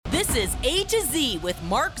This is A to Z with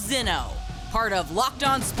Mark Zinno, part of Locked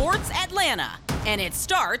On Sports Atlanta, and it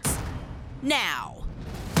starts now.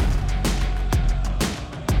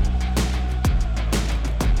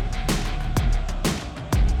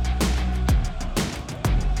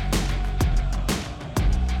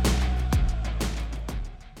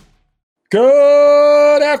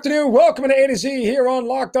 Good afternoon. Welcome to A to Z here on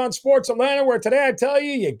Locked On Sports Atlanta, where today I tell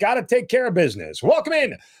you got to take care of business. Welcome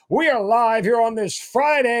in. We are live here on this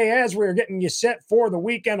Friday as we're getting you set for the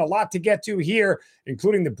weekend. A lot to get to here,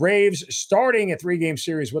 including the Braves starting a 3-game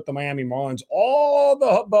series with the Miami Marlins. All the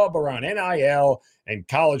hubbub around NIL and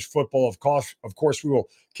college football. Of course, we will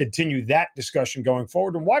continue that discussion going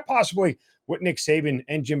forward. And why possibly what Nick Saban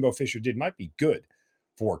and Jimbo Fisher did might be good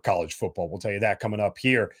for college football. We'll tell you that coming up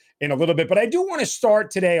here in a little bit. But I do want to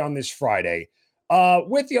start today on this Friday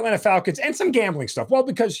with the Atlanta Falcons and some gambling stuff. Well,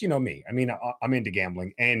 because you know me. I mean, I'm into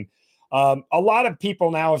gambling. And a lot of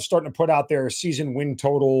people now are starting to put out their season win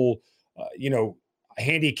total,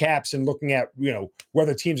 handicaps and looking at,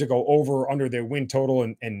 whether teams will go over or under their win total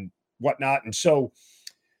and whatnot. And so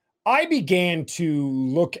I began to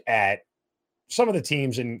look at some of the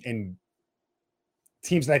teams and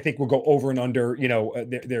teams that I think will go over and under,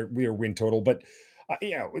 their win total. But,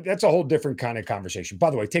 that's a whole different kind of conversation. By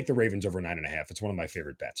the way, take the Ravens over 9.5. It's one of my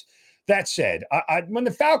favorite bets. That said, when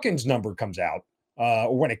the Falcons number comes out,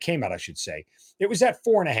 or when it came out, I should say, it was at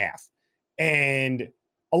 4.5. And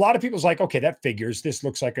a lot of people's like, okay, that figures. This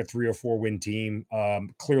looks like a 3 or 4 win team.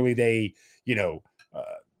 Clearly they,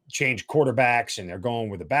 changed quarterbacks and they're going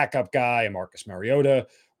with a backup guy, a Marcus Mariota,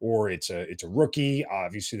 or it's a rookie.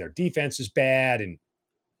 Obviously their defense is bad and,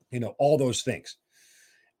 all those things.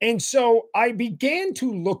 And so I began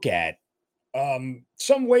to look at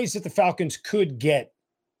some ways that the Falcons could get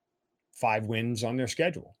 5 wins on their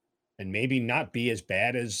schedule and maybe not be as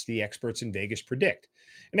bad as the experts in Vegas predict.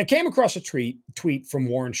 And I came across a tweet from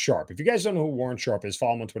Warren Sharp. If you guys don't know who Warren Sharp is,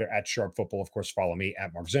 follow him on Twitter at @SharpFootball. Of course, follow me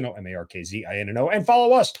at Mark Zinno, MarkZinno, and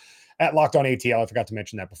follow us at Locked On ATL. I forgot to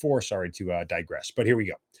mention that before. Sorry to digress, but here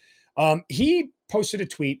we go. He posted a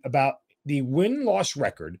tweet about the win-loss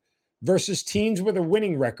record versus teams with a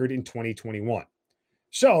winning record in 2021.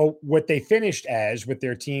 So what they finished as with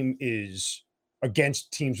their team is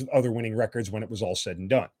against teams with other winning records when it was all said and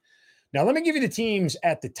done. Now, let me give you the teams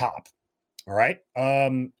at the top. All right.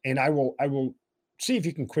 And I will see if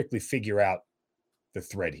you can quickly figure out the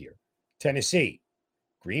thread here. Tennessee,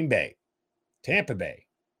 Green Bay, Tampa Bay,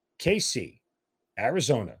 KC,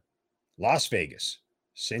 Arizona, Las Vegas,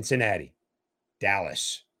 Cincinnati,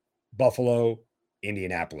 Dallas, Buffalo,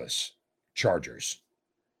 Indianapolis, Chargers.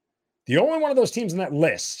 The only one of those teams on that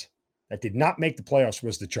list that did not make the playoffs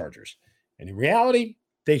was the Chargers. And in reality,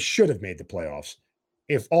 they should have made the playoffs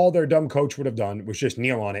if all their dumb coach would have done was just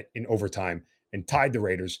kneel on it in overtime and tied the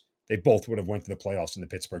Raiders. They both would have went to the playoffs and the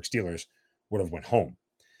Pittsburgh Steelers would have went home.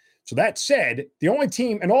 So that said, the only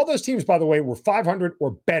team, and all those teams, by the way, were 500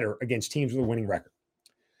 or better against teams with a winning record.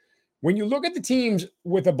 When you look at the teams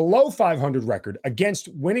with a below 500 record against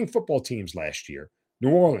winning football teams last year, New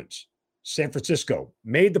Orleans, San Francisco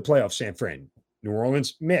made the playoffs, San Fran. New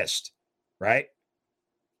Orleans missed, right?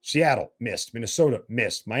 Seattle missed. Minnesota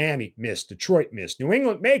missed. Miami missed. Detroit missed. New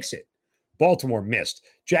England makes it. Baltimore missed.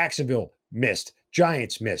 Jacksonville missed.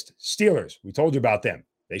 Giants missed. Steelers, we told you about them.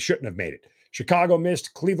 They shouldn't have made it. Chicago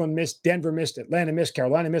missed, Cleveland missed, Denver missed, Atlanta missed,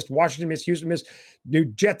 Carolina missed, Washington missed, Houston missed, New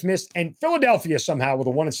Jets missed, and Philadelphia somehow with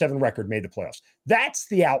a 1-7 record made the playoffs. That's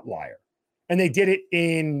the outlier. And they did it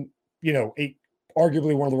in,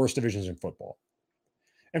 arguably one of the worst divisions in football.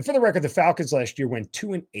 And for the record, the Falcons last year went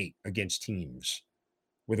 2-8 against teams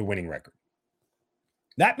with a winning record.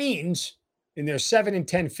 That means in their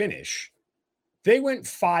 7-10 finish, they went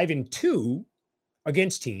 5-2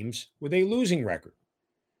 against teams with a losing record.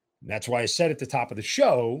 And that's why I said at the top of the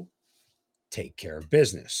show, take care of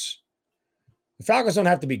business. The Falcons don't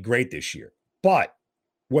have to be great this year, but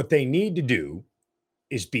what they need to do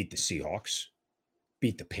is beat the Seahawks,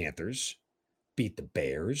 beat the Panthers, beat the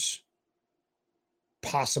Bears,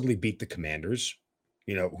 possibly beat the Commanders.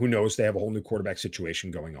 Who knows? They have a whole new quarterback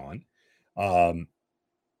situation going on.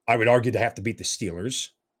 I would argue they have to beat the Steelers.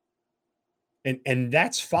 And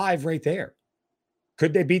that's 5 right there.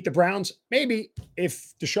 Could they beat the Browns? Maybe,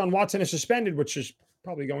 if Deshaun Watson is suspended, which is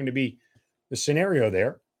probably going to be the scenario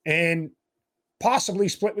there, and possibly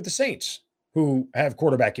split with the Saints, who have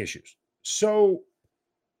quarterback issues. So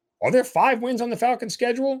are there 5 wins on the Falcons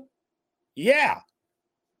schedule? Yeah.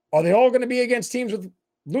 Are they all going to be against teams with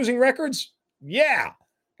losing records? Yeah.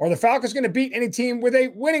 Are the Falcons going to beat any team with a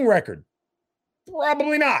winning record?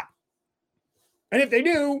 Probably not. And if they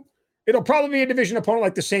do, it'll probably be a division opponent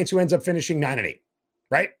like the Saints who ends up finishing 9-8,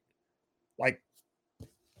 right? Like,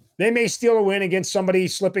 they may steal a win against somebody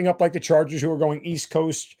slipping up like the Chargers, who are going East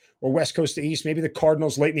Coast or West Coast to East. Maybe the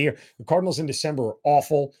Cardinals late in the year. The Cardinals in December are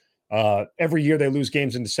awful. Every year they lose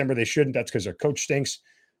games in December. They shouldn't. That's because their coach stinks.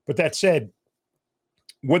 But that said,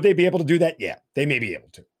 would they be able to do that? Yeah, they may be able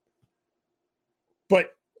to.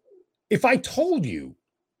 But if I told you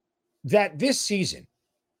that this season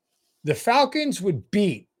the Falcons would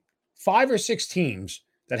beat 5 or 6 teams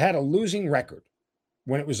that had a losing record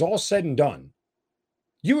when it was all said and done,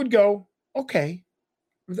 you would go, okay,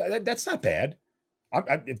 that's not bad.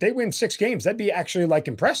 If they win 6 games, that'd be actually like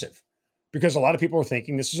impressive, because a lot of people are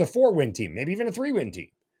thinking this is a 4-win team, maybe even a 3-win team.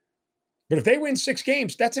 But if they win 6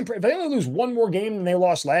 games, that's impressive. If they only lose one more game than they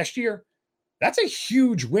lost last year, that's a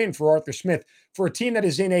huge win for Arthur Smith for a team that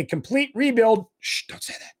is in a complete rebuild. Shh, don't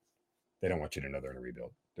say that. They don't want you to know they're in a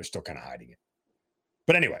rebuild. They're still kind of hiding it.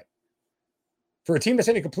 But anyway, for a team that's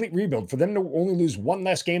in a complete rebuild, for them to only lose one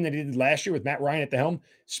less game than they did last year with Matt Ryan at the helm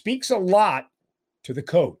speaks a lot to the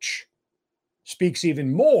coach. Speaks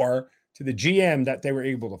even more to the GM that they were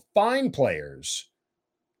able to find players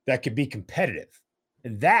that could be competitive.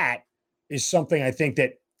 And that is something I think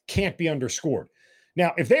that can't be underscored.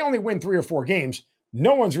 Now, if they only win 3 or 4 games,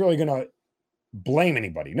 no one's really going to blame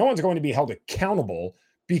anybody. No one's going to be held accountable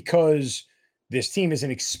because this team isn't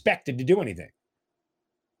expected to do anything.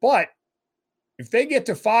 But if they get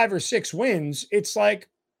to 5 or 6 wins, it's like,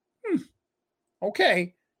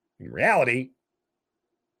 okay. In reality,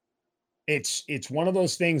 it's one of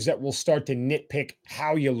those things that will start to nitpick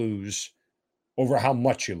how you lose over how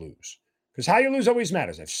much you lose. Because how you lose always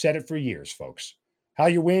matters. I've said it for years, folks. How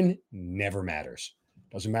you win never matters.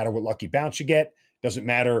 Doesn't matter what lucky bounce you get. Doesn't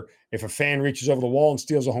matter if a fan reaches over the wall and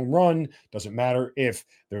steals a home run. Doesn't matter if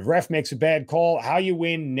the ref makes a bad call. How you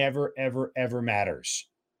win never, ever, ever matters.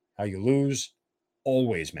 How you lose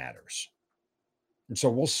always matters. And so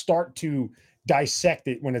we'll start to dissect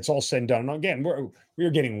it when it's all said and done. And again,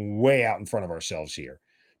 we're getting way out in front of ourselves here.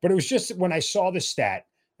 But it was just when I saw the stat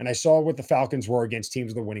and I saw what the Falcons were against teams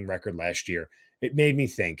with a winning record last year, it made me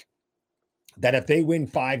think that if they win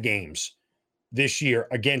 5 games this year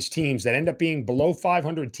against teams that end up being below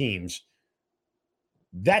 500 teams,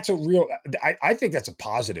 that's a real, I think that's a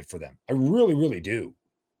positive for them. I really, really do.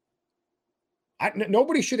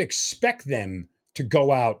 Nobody should expect them to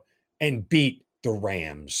go out and beat the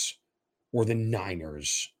Rams or the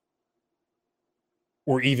Niners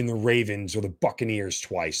or even the Ravens or the Buccaneers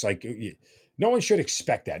twice. Like, no one should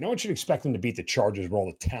expect that. No one should expect them to beat the Chargers with all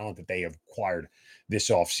the talent that they have acquired this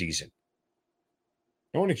offseason.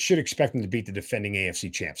 No one should expect them to beat the defending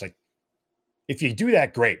AFC champs. Like, if you do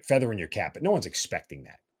that, great, feather in your cap, but no one's expecting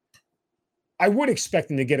that. I would expect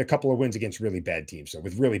them to get a couple of wins against really bad teams, though,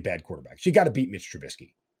 with really bad quarterbacks. You got to beat Mitch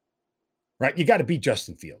Trubisky, right? You got to beat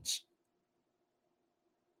Justin Fields.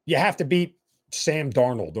 You have to beat Sam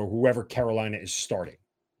Darnold or whoever Carolina is starting,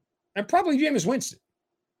 and probably Jameis Winston.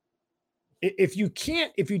 If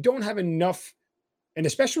you don't have enough, and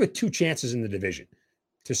especially with 2 chances in the division,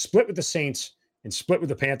 to split with the Saints and split with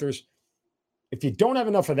the Panthers, if you don't have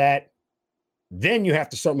enough of that, then you have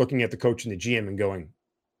to start looking at the coach and the GM and going,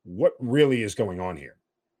 what really is going on here?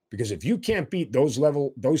 Because if you can't beat those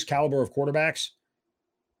caliber of quarterbacks,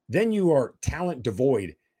 then you are talent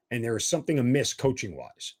devoid and there is something amiss coaching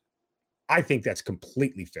wise. I think that's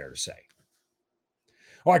completely fair to say.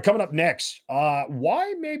 All right, coming up next,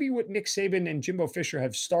 why maybe what Nick Saban and Jimbo Fisher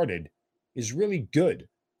have started is really good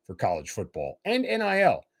for college football and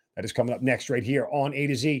NIL. That is coming up next right here on A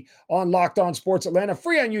to Z on Locked On Sports Atlanta,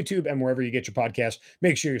 free on YouTube and wherever you get your podcast.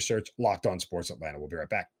 Make sure you search Locked On Sports Atlanta. We'll be right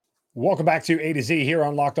back. Welcome back to A to Z here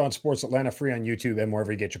on Locked On Sports Atlanta, free on YouTube and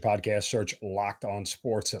wherever you get your podcast. Search Locked On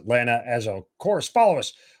Sports Atlanta. As of course, follow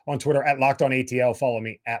us on Twitter at Locked On ATL. Follow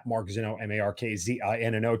me at Mark Zinno,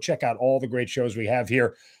 MarkZinno. Check out all the great shows we have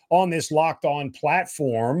here on this Locked On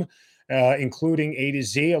platform, including A to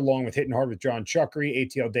Z, along with Hitting Hard with John Chuckery,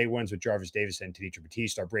 ATL Day Ones with Jarvis Davis and Tanisha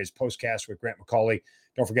Batiste, our Braves postcast with Grant McCauley.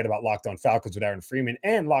 Don't forget about Locked On Falcons with Aaron Freeman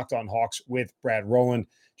and Locked On Hawks with Brad Rowland.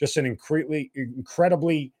 Just an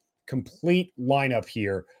incredibly complete lineup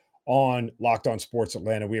here on Locked On Sports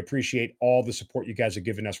Atlanta. We appreciate all the support you guys have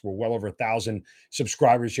given us. We're well over 1,000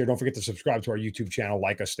 subscribers here. Don't forget to subscribe to our YouTube channel,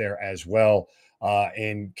 like us there as well,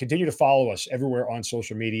 and continue to follow us everywhere on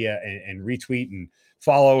social media and retweet and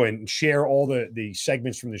follow and share all the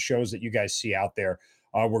segments from the shows that you guys see out there.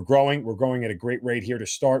 We're growing. We're growing at a great rate here to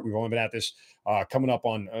start. We've only been at this coming up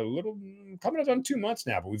on 2 months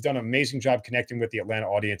now, but we've done an amazing job connecting with the Atlanta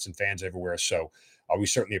audience and fans everywhere. So we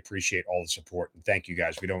certainly appreciate all the support. And thank you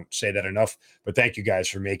guys. We don't say that enough, but thank you guys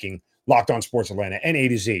for making Locked On Sports Atlanta and A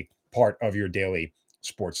to Z part of your daily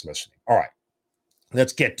sports listening. All right,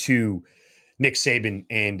 let's get to Nick Saban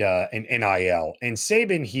and NIL. And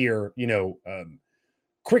Saban here,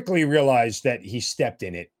 quickly realized that he stepped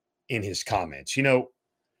in it in his comments.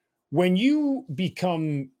 When you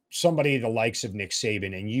become somebody the likes of Nick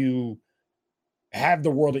Saban and you have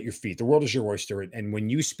the world at your feet, the world is your oyster. And when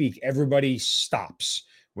you speak, everybody stops.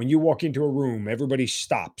 When you walk into a room, everybody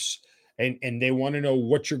stops. And they want to know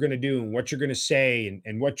what you're going to do and what you're going to say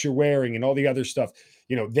and what you're wearing and all the other stuff.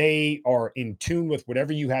 They are in tune with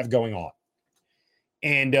whatever you have going on.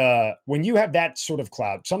 And when you have that sort of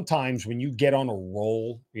cloud, sometimes when you get on a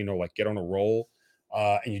roll,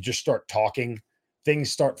 and you just start talking,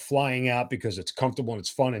 things start flying out because it's comfortable and it's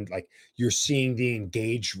fun. And like you're seeing the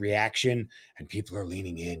engaged reaction and people are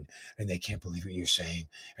leaning in and they can't believe what you're saying.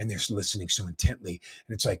 And they're listening so intently.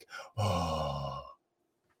 And it's like, oh,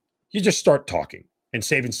 you just start talking. And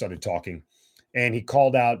Saban started talking. And he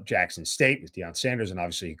called out Jackson State with Deion Sanders. And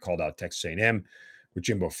obviously he called out Texas A&M with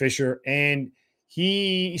Jimbo Fisher. And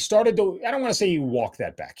he started to, I don't want to say he walked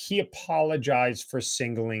that back. He apologized for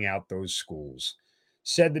singling out those schools,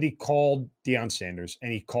 said that he called Deion Sanders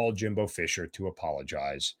and he called Jimbo Fisher to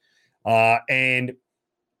apologize. And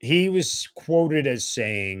he was quoted as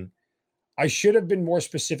saying, I should have been more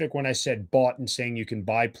specific when I said bought and saying you can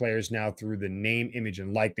buy players now through the name, image,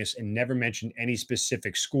 and likeness and never mentioned any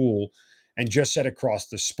specific school and just said across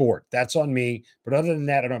the sport. That's on me. But other than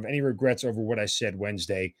that, I don't have any regrets over what I said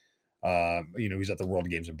Wednesday. He's at the World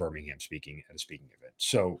Games in Birmingham speaking at a speaking event.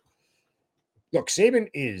 So, look, Saban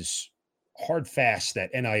is hard fast that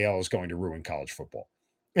NIL is going to ruin college football.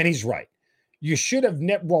 And he's right. You should have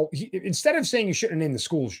instead of saying you shouldn't name the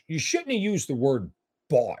schools, you shouldn't have used the word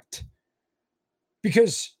bought.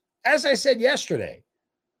 Because, as I said yesterday,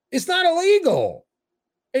 it's not illegal.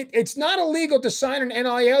 It's not illegal to sign an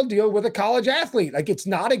NIL deal with a college athlete. Like, it's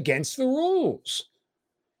not against the rules.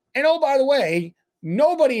 And, oh, by the way,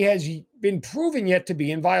 nobody has been proven yet to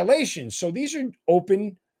be in violation. So these are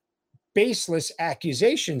open, baseless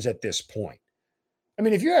accusations at this point. I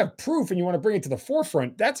mean, if you have proof and you want to bring it to the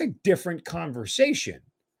forefront, that's a different conversation.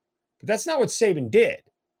 But that's not what Saban did.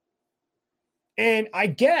 And I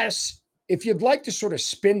guess if you'd like to sort of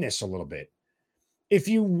spin this a little bit, if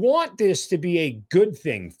you want this to be a good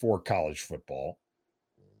thing for college football,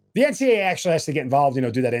 the NCAA actually has to get involved,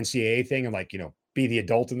 do that NCAA thing and be the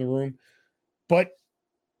adult in the room. But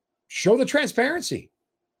show the transparency.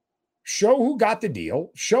 Show who got the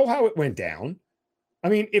deal. Show how it went down. I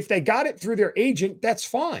mean, if they got it through their agent, that's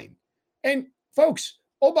fine. And folks,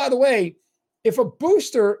 oh, by the way, if a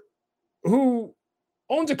booster who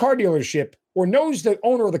owns a car dealership or knows the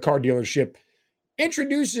owner of the car dealership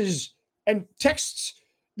introduces and texts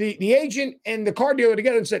the agent and the car dealer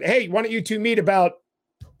together and said, hey, why don't you two meet about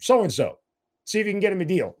so-and-so? See if you can get him a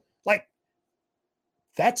deal. Like,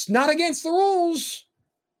 that's not against the rules.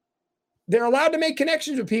 They're allowed to make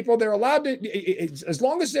connections with people. They're allowed to, as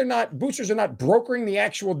long as boosters are not brokering the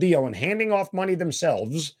actual deal and handing off money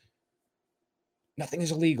themselves, nothing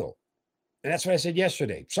is illegal. And that's what I said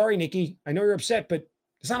yesterday. Sorry, Nikki. I know you're upset, but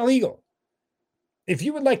it's not illegal. If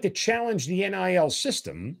you would like to challenge the NIL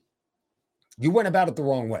system, you went about it the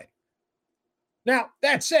wrong way. Now,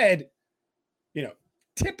 that said,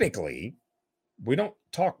 typically, we don't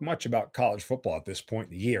talk much about college football at this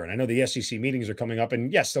point in the year. And I know the SEC meetings are coming up,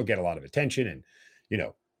 and yes, they'll get a lot of attention. And,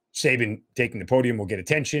 Saban taking the podium will get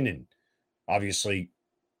attention. And obviously,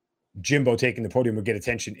 Jimbo taking the podium will get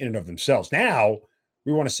attention in and of themselves. Now,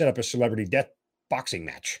 we want to set up a celebrity death boxing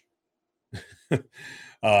match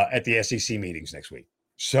at the SEC meetings next week.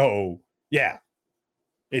 So, yeah,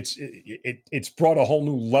 it's brought a whole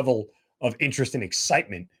new level of interest and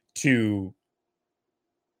excitement to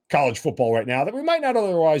college football right now that we might not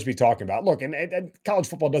otherwise be talking about. Look, and college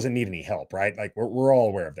football doesn't need any help, right? Like we're all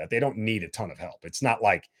aware of that. They don't need a ton of help. It's not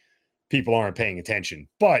like people aren't paying attention.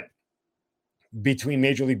 But between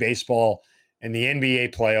Major League Baseball and the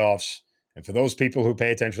NBA playoffs, and for those people who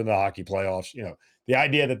pay attention to the hockey playoffs, the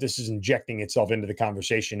idea that this is injecting itself into the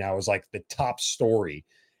conversation now is like the top story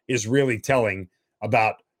is really telling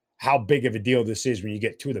about how big of a deal this is when you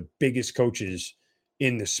get two of the biggest coaches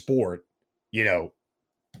in the sport,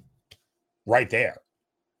 right there,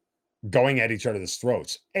 going at each other's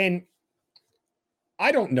throats. And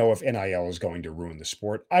I don't know if NIL is going to ruin the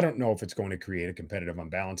sport. I don't know if it's going to create a competitive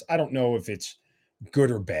imbalance. I don't know if it's good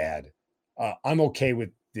or bad. I'm okay with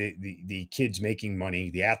the kids making money,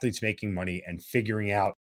 the athletes making money, and figuring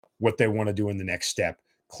out what they want to do in the next step.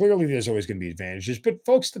 Clearly, there's always going to be advantages. But,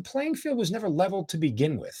 folks, the playing field was never leveled to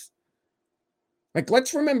begin with. Like,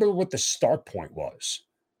 let's remember what the start point was.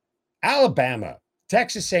 Alabama,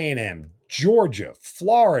 Texas A&M, Georgia,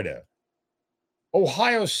 Florida,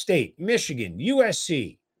 Ohio State, Michigan,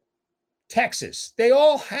 USC, Texas. They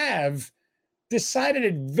all have decided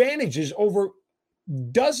advantages over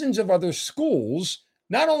dozens of other schools,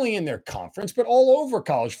 not only in their conference, but all over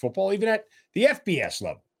college football, even at the FBS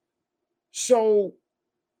level. So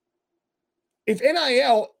if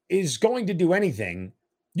NIL is going to do anything,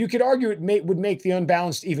 you could argue it would make the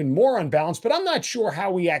unbalanced even more unbalanced, but I'm not sure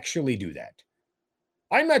how we actually do that.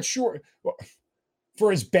 I'm not sure.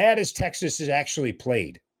 For as bad as Texas has actually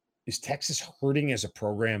played, is Texas hurting as a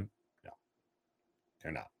program? No,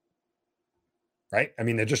 they're not. Right? I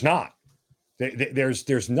mean, they're just not.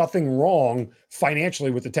 There's nothing wrong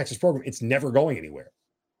financially with the Texas program. It's never going anywhere.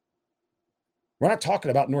 We're not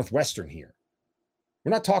talking about Northwestern here.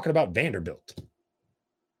 We're not talking about Vanderbilt. I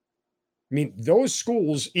mean, those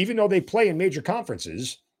schools, even though they play in major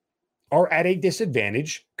conferences, are at a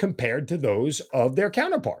disadvantage compared to those of their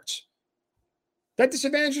counterparts. That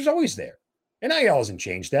disadvantage is always there. NIL hasn't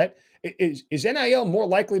changed that. Is NIL more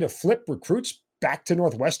likely to flip recruits back to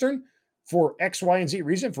Northwestern for X, Y, and Z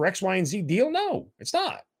reason, for X, Y, and Z deal? No, it's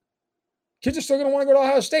not. Kids are still going to want to go to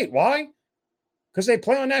Ohio State. Why? Because they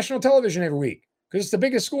play on national television every week. Because it's the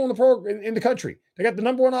biggest school in the country. They got the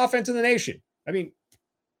number one offense in the nation. I mean,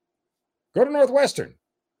 go to Northwestern.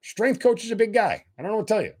 Strength coach is a big guy. I don't know what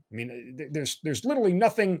to tell you. I mean, there's literally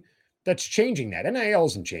nothing that's changing that. NIL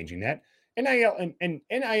isn't changing that.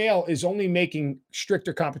 NIL is only making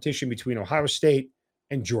stricter competition between Ohio State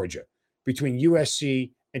and Georgia, between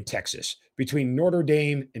USC and Texas, between Notre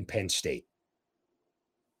Dame and Penn State.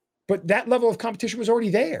 But that level of competition was already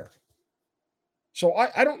there. So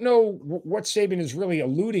I don't know what Saban is really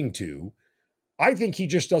alluding to. I think he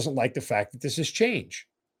just doesn't like the fact that this is change.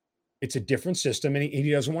 It's a different system, and he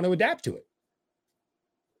doesn't want to adapt to it.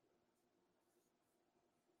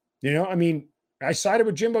 You know, I mean, I sided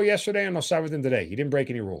with Jimbo yesterday, and I'll side with him today. He didn't break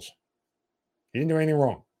any rules. He didn't do anything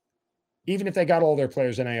wrong. Even if they got all their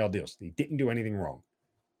players NIL deals, they didn't do anything wrong.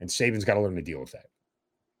 And Saban's got to learn to deal with that.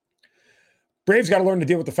 Braves got to learn to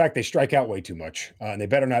deal with the fact they strike out way too much, and they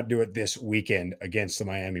better not do it this weekend against the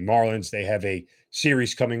Miami Marlins. They have a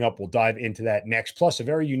series coming up. We'll dive into that next, plus a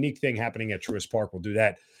very unique thing happening at Truist Park. We'll do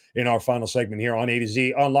that in our final segment here on A to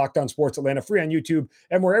Z on Locked On Sports Atlanta, free on YouTube,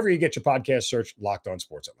 and wherever you get your podcast, search Locked On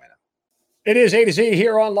Sports Atlanta. It is A to Z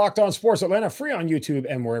here on Locked On Sports Atlanta, free on YouTube,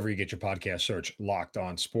 and wherever you get your podcast, search Locked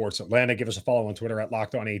On Sports Atlanta. Give us a follow on Twitter at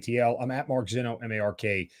Locked On ATL. I'm at Mark Zinno,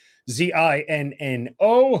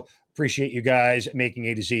 MarkZinno. Appreciate you guys making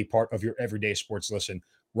A to Z part of your everyday sports listen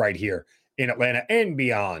right here in Atlanta and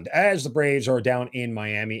beyond, as the Braves are down in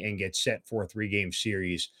Miami and get set for a 3-game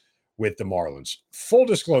series with the Marlins. Full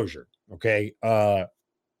disclosure, okay?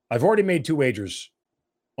 I've already made 2 wagers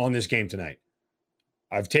on this game tonight.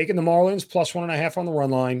 I've taken the Marlins plus 1.5 on the run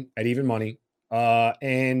line at even money.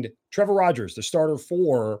 And Trevor Rogers, the starter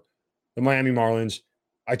for the Miami Marlins,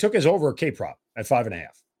 I took his over K-prop at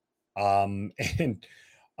 5.5. And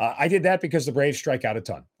I did that because the Braves strike out a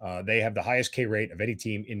ton. They have the highest K rate of any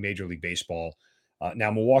team in Major League Baseball. Now,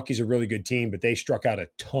 Milwaukee's a really good team, but they struck out a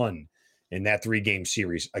ton in that 3-game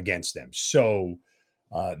series against them. So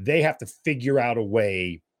they have to figure out a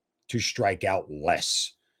way to strike out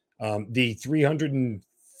less. The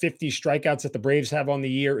 350 strikeouts that the Braves have on the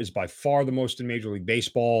year is by far the most in Major League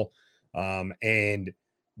Baseball. And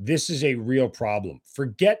this is a real problem.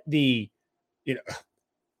 Forget the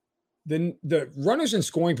runners in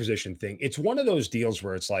scoring position thing. It's one of those deals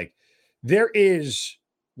where it's like there is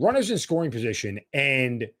runners in scoring position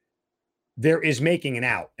and there is making an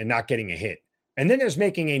out and not getting a hit. And then there's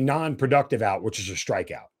making a non-productive out, which is a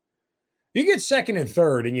strikeout. You get second and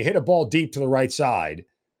third and you hit a ball deep to the right side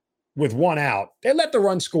with 1 out. They let the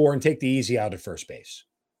run score and take the easy out at first base,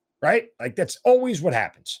 right? Like that's always what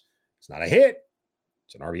happens. It's not a hit.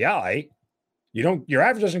 It's an RBI. Your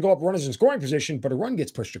average doesn't go up runners in scoring position, but a run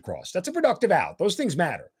gets pushed across. That's a productive out. Those things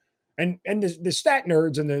matter. And the stat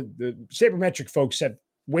nerds and the sabermetric folks have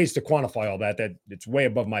ways to quantify all that it's way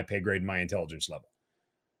above my pay grade and my intelligence level.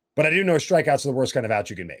 But I do know strikeouts are the worst kind of out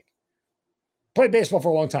you can make. Played baseball for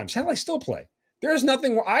a long time. Hell, I still play. There's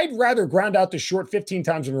nothing where I'd rather ground out to short 15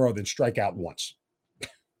 times in a row than strike out once.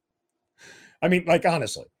 I mean, like,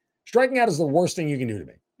 honestly, striking out is the worst thing you can do to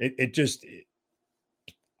me.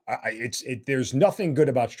 There's nothing good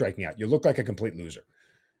about striking out. You look like a complete loser.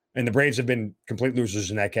 And the Braves have been complete losers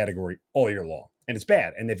in that category all year long. And it's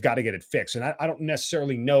bad. And they've got to get it fixed. And I don't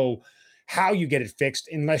necessarily know how you get it fixed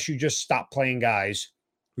unless you just stop playing guys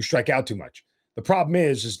who strike out too much. The problem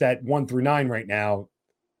is that 1 through 9 right now,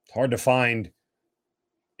 it's hard to find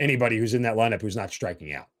anybody who's in that lineup who's not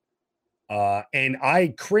striking out. And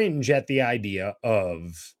I cringe at the idea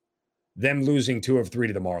of them losing 2 of 3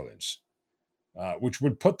 to the Marlins, which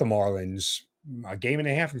would put the Marlins a game and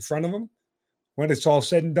a half in front of them. when it's all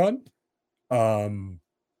said and done,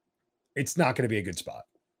 it's not going to be a good spot.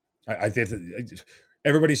 I think that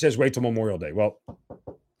everybody says wait till Memorial Day. Well,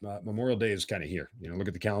 Memorial Day is kind of here. Look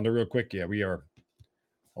at the calendar real quick. Yeah, we are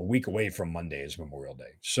a week away from Monday is Memorial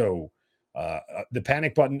Day. So the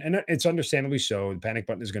panic button, and it's understandably so, the panic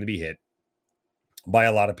button is going to be hit by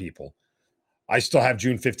a lot of people. I still have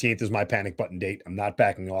June 15th as my panic button date. I'm not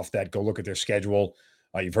backing off that. Go look at their schedule.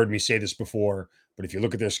 You've heard me say this before, but if you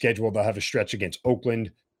look at their schedule, they'll have a stretch against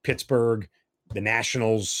Oakland, Pittsburgh, the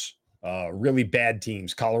Nationals, really bad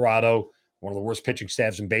teams, Colorado, one of the worst pitching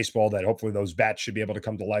staffs in baseball that hopefully those bats should be able to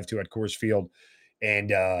come to life to at Coors Field. And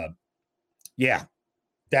yeah,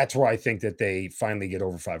 that's where I think that they finally get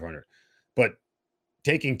over 500. But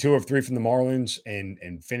taking 2 of 3 from the Marlins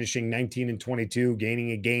and finishing 19-22,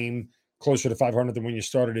 gaining a game closer to 500 than when you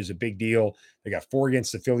started is a big deal. They got 4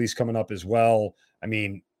 against the Phillies coming up as well. I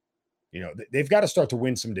mean, they've got to start to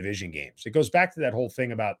win some division games. It goes back to that whole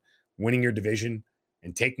thing about winning your division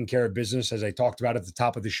and taking care of business, as I talked about at the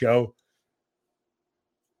top of the show.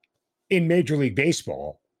 In Major League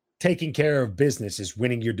Baseball, taking care of business is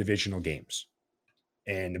winning your divisional games.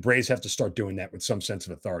 And the Braves have to start doing that with some sense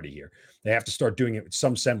of authority here. They have to start doing it with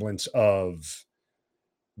some semblance of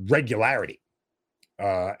regularity.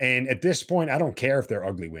 And at this point, I don't care if they're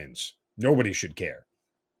ugly wins. Nobody should care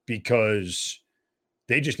because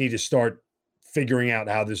they just need to start figuring out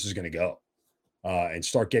how this is going to go and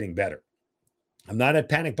start getting better. I'm not at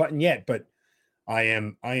panic button yet, but I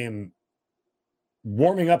am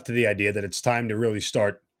warming up to the idea that it's time to really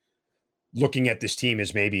start looking at this team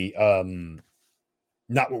as maybe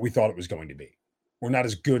not what we thought it was going to be. We're not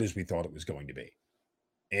as good as we thought it was going to be.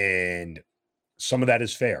 And some of that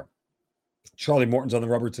is fair. Charlie Morton's on the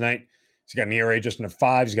rubber tonight. He's got an ERA just in the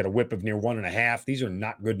 5. He's got a whip of near 1.5. These are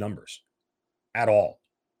not good numbers at all.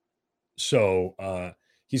 So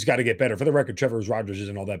he's got to get better. For the record, Trevor Rogers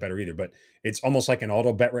isn't all that better either, but it's almost like an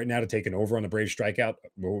auto bet right now to take an over on the Braves strikeout.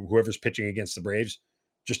 Whoever's pitching against the Braves,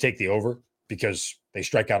 just take the over because they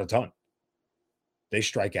strike out a ton. They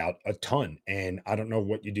strike out a ton, and I don't know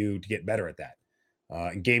what you do to get better at that.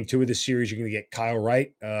 In game 2 of this series, you're going to get Kyle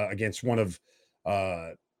Wright against one of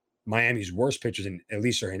Miami's worst pitchers in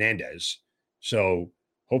Elisa Hernandez. So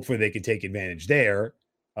hopefully they can take advantage there.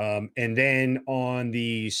 And then on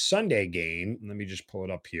the Sunday game, let me just pull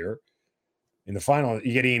it up here. In the final,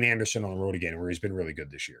 you get Ian Anderson on the road again, where he's been really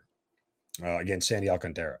good this year against Sandy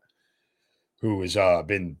Alcantara, who has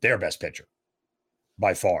been their best pitcher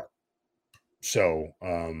by far. So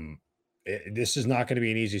this is not going to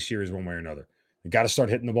be an easy series one way or another. They got to start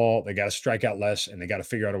hitting the ball. They got to strike out less, and they got to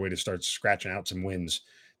figure out a way to start scratching out some wins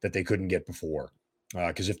that they couldn't get before.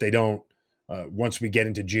 Because if they don't, once we get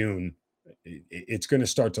into June, it's going to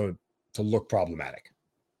start to look problematic.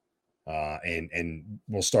 And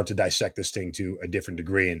we'll start to dissect this thing to a different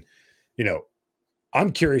degree. And,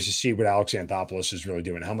 I'm curious to see what Alex Anthopoulos is really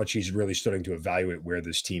doing, how much he's really starting to evaluate where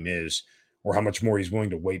this team is, or how much more he's willing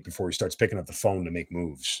to wait before he starts picking up the phone to make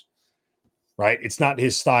moves. Right? It's not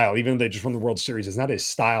his style. Even though they just won the World Series, it's not his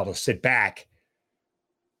style to sit back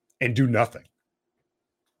and do nothing.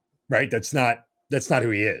 Right? That's not who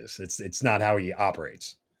he is. It's not how he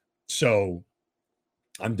operates. So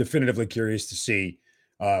I'm definitively curious to see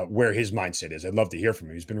where his mindset is. I'd love to hear from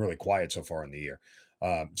him. He's been really quiet so far in the year.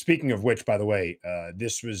 Speaking of which, by the way,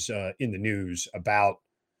 this was in the news about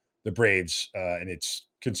the Braves, and it's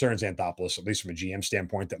concerns Anthopoulos, at least from a GM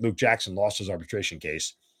standpoint, that Luke Jackson lost his arbitration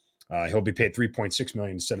case. He'll be paid $3.6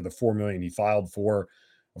 million instead of the $4 million he filed for.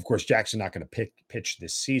 Of course, Jackson not going to pitch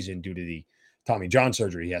this season due to the Tommy John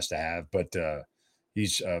surgery he has to have, but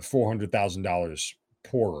he's $400,000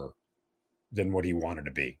 poorer than what he wanted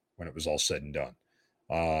to be when it was all said and done.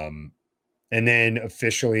 And then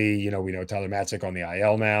officially, we know Tyler Matzik on the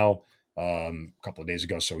IL now a couple of days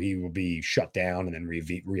ago, so he will be shut down and then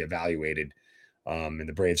reevaluated. And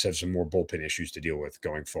the Braves have some more bullpen issues to deal with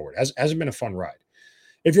going forward. Hasn't been a fun ride.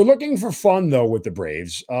 If you're looking for fun, though, with the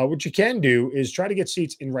Braves, what you can do is try to get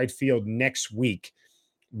seats in right field next week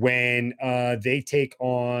when they take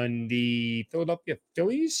on the Philadelphia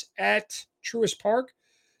Phillies at Truist Park.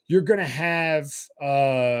 You're going to have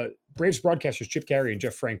Braves broadcasters Chip Carey and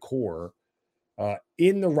Jeff Francoeur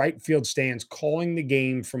in the right field stands calling the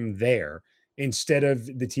game from there instead of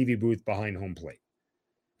the TV booth behind home plate.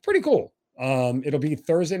 Pretty cool. It'll be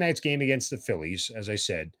Thursday night's game against the Phillies, as I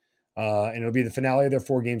said. And it'll be the finale of their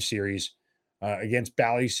 4-game series against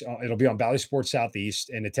Bally's. It'll be on Bally Sports Southeast,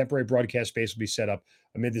 and a temporary broadcast space will be set up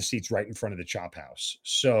amid the seats right in front of the Chop House.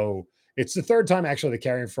 So it's the third time, actually, that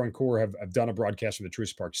Carey and Francoeur have done a broadcast from the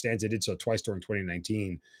Truist Park stands. They did so twice during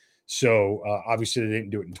 2019. So obviously they didn't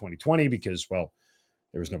do it in 2020 because, well,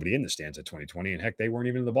 there was nobody in the stands at 2020. And heck, they weren't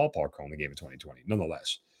even in the ballpark calling the game of 2020.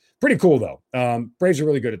 Nonetheless, pretty cool, though. Braves are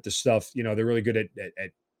really good at this stuff. They're really good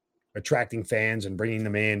at attracting fans and bringing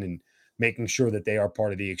them in and making sure that they are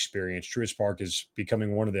part of the experience. Truist Park is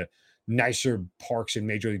becoming one of the nicer parks in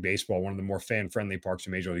Major League Baseball, one of the more fan-friendly parks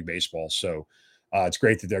in Major League Baseball. So it's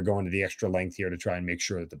great that they're going to the extra length here to try and make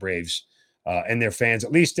sure that the Braves and their fans,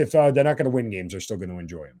 at least if they're not going to win games, they're still going to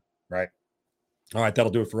enjoy them, right? All right,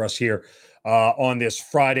 that'll do it for us here on this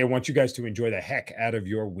Friday. I want you guys to enjoy the heck out of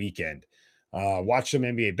your weekend. Watch some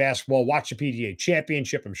NBA basketball, watch the PGA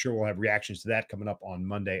Championship. I'm sure we'll have reactions to that coming up on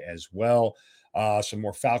Monday as well. Some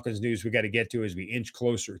more Falcons news we got to get to as we inch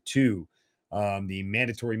closer to the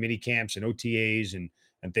mandatory mini camps and OTAs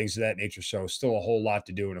and things of that nature. So still a whole lot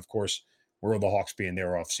to do. And of course, where will the Hawks be in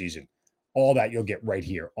their off season? All that you'll get right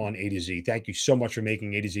here on A to Z. Thank you so much for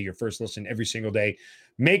making A to Z your first listen every single day.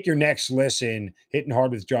 Make your next listen Hitting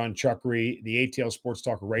Hard with John Chuckery, the ATL Sports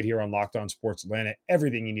Talker right here on Locked On Sports Atlanta.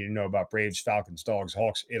 Everything you need to know about Braves, Falcons, Dogs,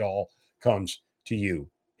 Hawks, it all comes to you.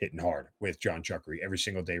 Hitting Hard with John Chuckery every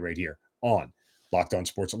single day right here on Locked On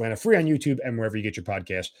Sports Atlanta. Free on YouTube and wherever you get your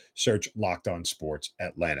podcast. Search Locked On Sports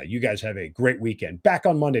Atlanta. You guys have a great weekend. Back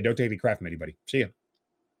on Monday. Don't take any crap from anybody. See ya.